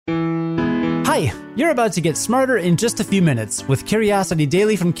Hi, you're about to get smarter in just a few minutes with Curiosity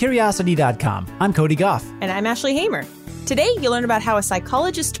Daily from Curiosity.com. I'm Cody Goff. And I'm Ashley Hamer. Today, you'll learn about how a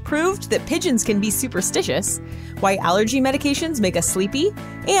psychologist proved that pigeons can be superstitious, why allergy medications make us sleepy,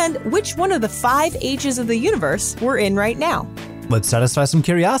 and which one of the 5 ages of the universe we're in right now. Let's satisfy some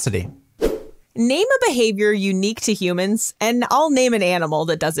curiosity. Name a behavior unique to humans, and I'll name an animal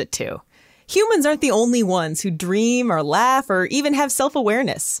that does it too. Humans aren't the only ones who dream or laugh or even have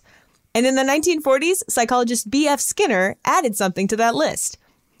self-awareness. And in the 1940s, psychologist B.F. Skinner added something to that list.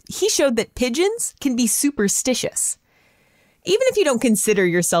 He showed that pigeons can be superstitious. Even if you don't consider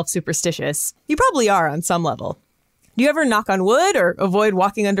yourself superstitious, you probably are on some level. Do you ever knock on wood or avoid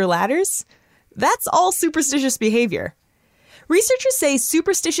walking under ladders? That's all superstitious behavior. Researchers say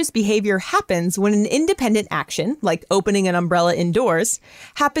superstitious behavior happens when an independent action, like opening an umbrella indoors,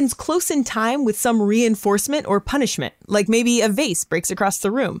 happens close in time with some reinforcement or punishment, like maybe a vase breaks across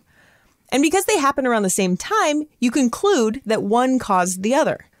the room. And because they happen around the same time, you conclude that one caused the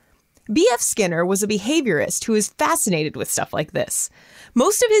other. B.F. Skinner was a behaviorist who is fascinated with stuff like this.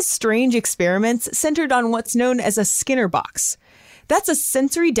 Most of his strange experiments centered on what's known as a Skinner box. That's a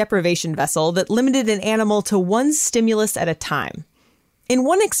sensory deprivation vessel that limited an animal to one stimulus at a time. In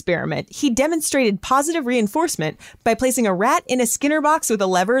one experiment, he demonstrated positive reinforcement by placing a rat in a Skinner box with a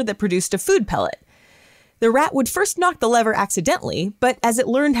lever that produced a food pellet. The rat would first knock the lever accidentally, but as it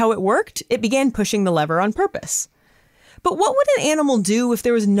learned how it worked, it began pushing the lever on purpose. But what would an animal do if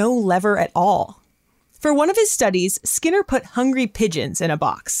there was no lever at all? For one of his studies, Skinner put hungry pigeons in a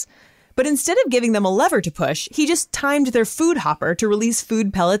box. But instead of giving them a lever to push, he just timed their food hopper to release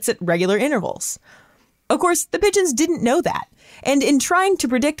food pellets at regular intervals. Of course, the pigeons didn't know that. And in trying to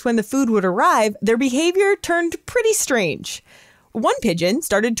predict when the food would arrive, their behavior turned pretty strange. One pigeon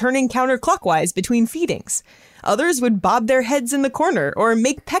started turning counterclockwise between feedings. Others would bob their heads in the corner or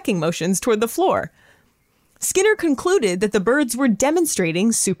make pecking motions toward the floor. Skinner concluded that the birds were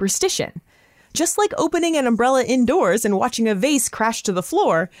demonstrating superstition. Just like opening an umbrella indoors and watching a vase crash to the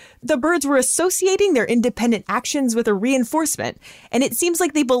floor, the birds were associating their independent actions with a reinforcement, and it seems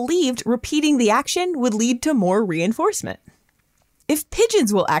like they believed repeating the action would lead to more reinforcement. If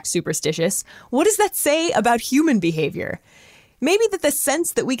pigeons will act superstitious, what does that say about human behavior? Maybe that the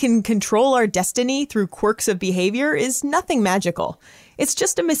sense that we can control our destiny through quirks of behavior is nothing magical. It's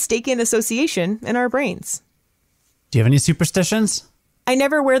just a mistaken association in our brains. Do you have any superstitions? I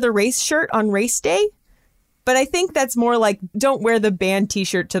never wear the race shirt on race day, but I think that's more like don't wear the band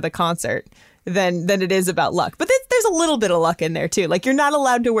t-shirt to the concert than it is about luck. But there's a little bit of luck in there too. Like you're not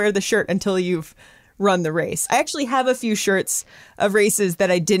allowed to wear the shirt until you've run the race. I actually have a few shirts of races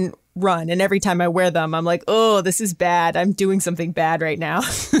that I didn't run. And every time I wear them, I'm like, oh, this is bad. I'm doing something bad right now.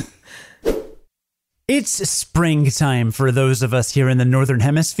 It's springtime for those of us here in the Northern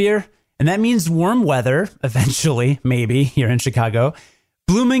Hemisphere. And that means warm weather, eventually, maybe, here in Chicago.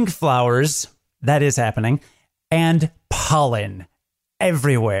 Blooming flowers, that is happening. And pollen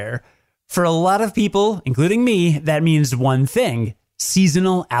everywhere. For a lot of people, including me, that means one thing: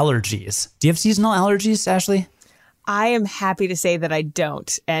 seasonal allergies. Do you have seasonal allergies, Ashley? I am happy to say that I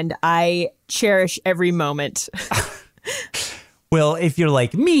don't, and I cherish every moment. Well, if you're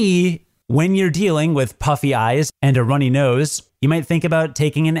like me, when you're dealing with puffy eyes and a runny nose, you might think about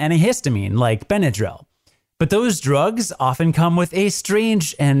taking an antihistamine like Benadryl. But those drugs often come with a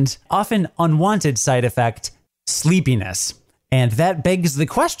strange and often unwanted side effect: sleepiness. And that begs the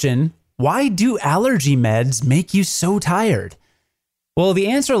question, why do allergy meds make you so tired? Well, the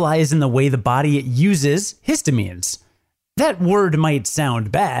answer lies in the way the body uses histamines. That word might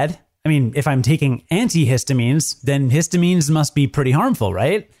sound bad. I mean, if I'm taking antihistamines, then histamines must be pretty harmful,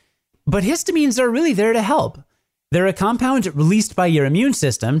 right? But histamines are really there to help. They're a compound released by your immune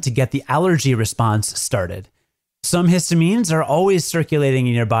system to get the allergy response started. Some histamines are always circulating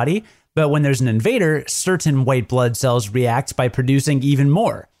in your body, but when there's an invader, certain white blood cells react by producing even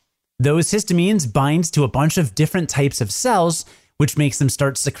more. Those histamines bind to a bunch of different types of cells, which makes them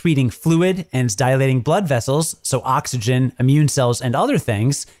start secreting fluid and dilating blood vessels so oxygen, immune cells, and other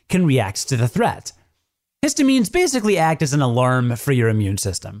things can react to the threat. Histamines basically act as an alarm for your immune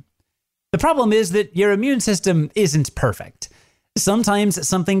system. The problem is that your immune system isn't perfect. Sometimes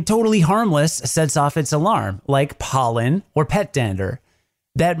something totally harmless sets off its alarm, like pollen or pet dander.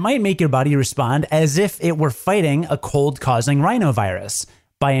 That might make your body respond as if it were fighting a cold-causing rhinovirus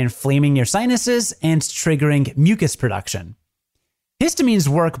by inflaming your sinuses and triggering mucus production. Histamines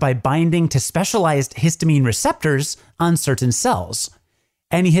work by binding to specialized histamine receptors on certain cells.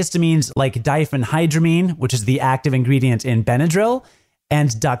 Antihistamines like diphenhydramine, which is the active ingredient in Benadryl, and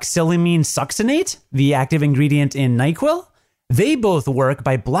doxylamine succinate, the active ingredient in NyQuil, They both work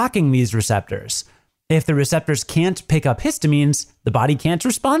by blocking these receptors. If the receptors can't pick up histamines, the body can't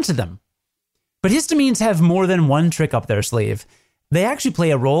respond to them. But histamines have more than one trick up their sleeve. They actually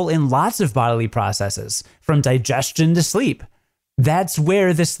play a role in lots of bodily processes, from digestion to sleep. That's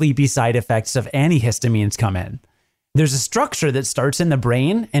where the sleepy side effects of antihistamines come in. There's a structure that starts in the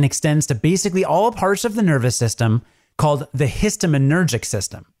brain and extends to basically all parts of the nervous system called the histaminergic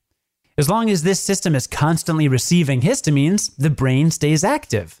system. As long as this system is constantly receiving histamines, the brain stays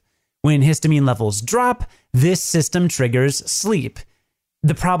active. When histamine levels drop, this system triggers sleep.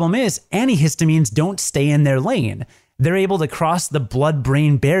 The problem is, antihistamines don't stay in their lane. They're able to cross the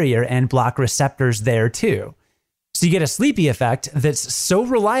blood-brain barrier and block receptors there too. So you get a sleepy effect that's so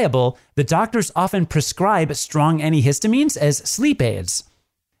reliable that doctors often prescribe strong antihistamines as sleep aids.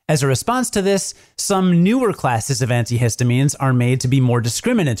 As a response to this, some newer classes of antihistamines are made to be more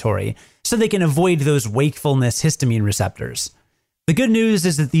discriminatory, so they can avoid those wakefulness histamine receptors. The good news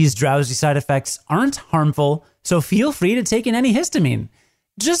is that these drowsy side effects aren't harmful, so feel free to take an antihistamine.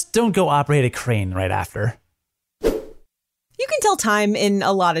 Just don't go operate a crane right after. You can tell time in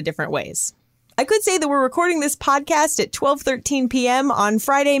a lot of different ways. I could say that we're recording this podcast at 12:13 p.m. on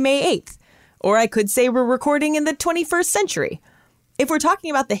Friday, May 8th. Or I could say we're recording in the 21st century. If we're talking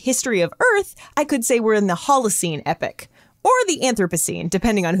about the history of Earth, I could say we're in the Holocene epoch, or the Anthropocene,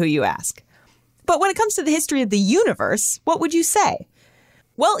 depending on who you ask. But when it comes to the history of the universe, what would you say?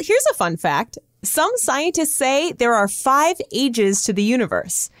 Well, here's a fun fact. Some scientists say there are 5 ages to the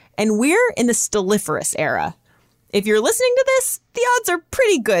universe, and we're in the Stelliferous era. If you're listening to this, the odds are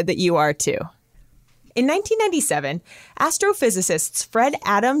pretty good that you are too. In 1997, astrophysicists Fred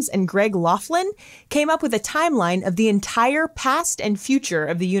Adams and Greg Laughlin came up with a timeline of the entire past and future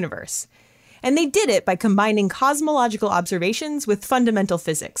of the universe. And they did it by combining cosmological observations with fundamental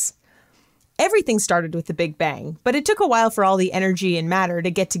physics. Everything started with the Big Bang, but it took a while for all the energy and matter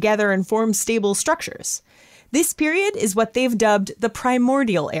to get together and form stable structures. This period is what they've dubbed the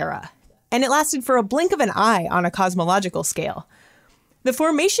Primordial Era, and it lasted for a blink of an eye on a cosmological scale. The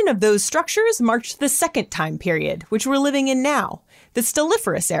formation of those structures marked the second time period, which we're living in now, the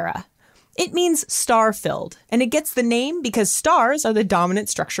Stelliferous Era. It means star-filled, and it gets the name because stars are the dominant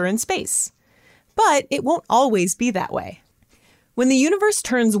structure in space. But it won't always be that way. When the universe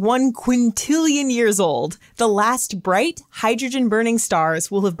turns 1 quintillion years old, the last bright, hydrogen-burning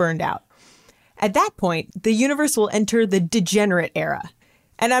stars will have burned out. At that point, the universe will enter the degenerate era.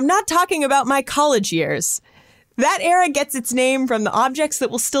 And I'm not talking about my college years. That era gets its name from the objects that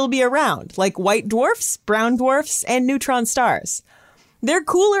will still be around, like white dwarfs, brown dwarfs, and neutron stars. They're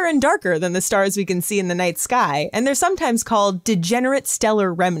cooler and darker than the stars we can see in the night sky, and they're sometimes called degenerate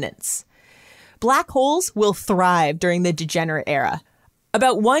stellar remnants. Black holes will thrive during the degenerate era.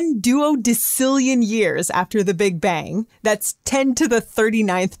 About 1 duodecillion years after the Big Bang, that's 10 to the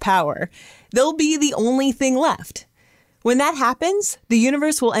 39th power, they'll be the only thing left. When that happens, the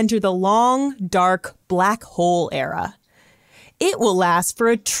universe will enter the long, dark black hole era. It will last for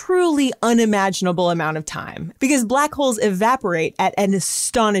a truly unimaginable amount of time because black holes evaporate at an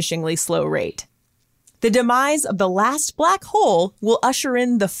astonishingly slow rate. The demise of the last black hole will usher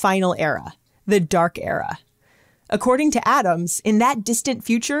in the final era, the dark era. According to Adams, in that distant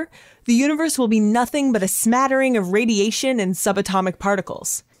future, the universe will be nothing but a smattering of radiation and subatomic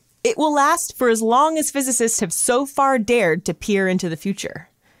particles. It will last for as long as physicists have so far dared to peer into the future.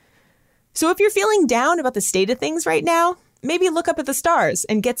 So if you're feeling down about the state of things right now, maybe look up at the stars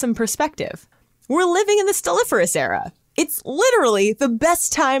and get some perspective. We're living in the Stelliferous era. It's literally the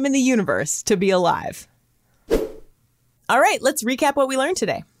best time in the universe to be alive. All right, let's recap what we learned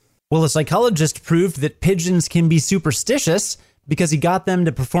today. Well, a psychologist proved that pigeons can be superstitious because he got them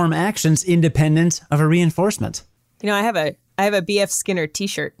to perform actions independent of a reinforcement. You know, I have a B.F. Skinner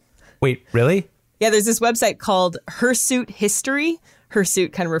t-shirt. Wait, really? Yeah, there's this website called Hirsute History.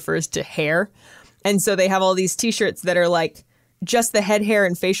 Hirsute kind of refers to hair. And so they have all these t-shirts that are like just the head hair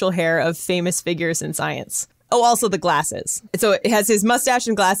and facial hair of famous figures in science. Oh, also the glasses. So it has his mustache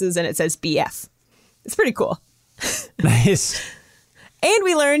and glasses and it says BF. It's pretty cool. Nice. And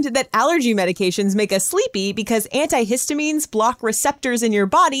we learned that allergy medications make us sleepy because antihistamines block receptors in your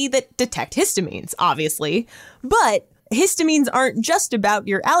body that detect histamines, obviously. But histamines aren't just about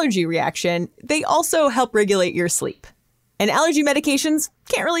your allergy reaction. They also help regulate your sleep. And allergy medications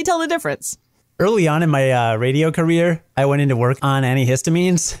can't really tell the difference. Early on in my radio career, I went into work on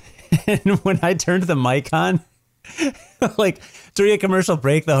antihistamines. And when I turned the mic on, like during a commercial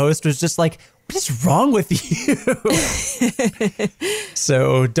break, the host was just like, "What is wrong with you?"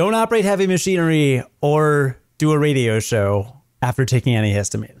 So don't operate heavy machinery or do a radio show after taking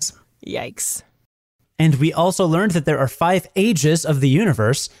antihistamines. Yikes. And we also learned that there are 5 ages of the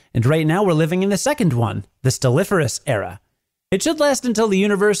universe, and right now we're living in the second one, the Stelliferous era. It should last until the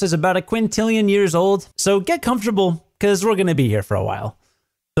universe is about a quintillion years old, so get comfortable, because we're going to be here for a while.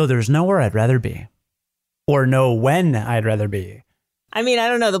 Though there's nowhere I'd rather be. Or know when I'd rather be. I mean, I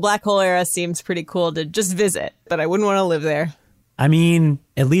don't know, the black hole era seems pretty cool to just visit, but I wouldn't want to live there. I mean,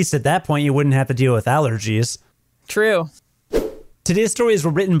 at least at that point you wouldn't have to deal with allergies. True. Today's stories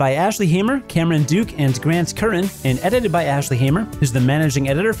were written by Ashley Hamer, Cameron Duke, and Grant Curran, and edited by Ashley Hamer, who's the managing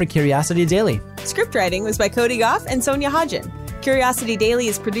editor for Curiosity Daily. Script writing was by Cody Goff and Sonia Hodgen. Curiosity Daily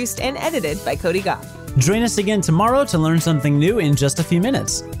is produced and edited by Cody Goff. Join us again tomorrow to learn something new in just a few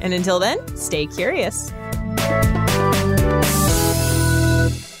minutes. And until then, stay curious.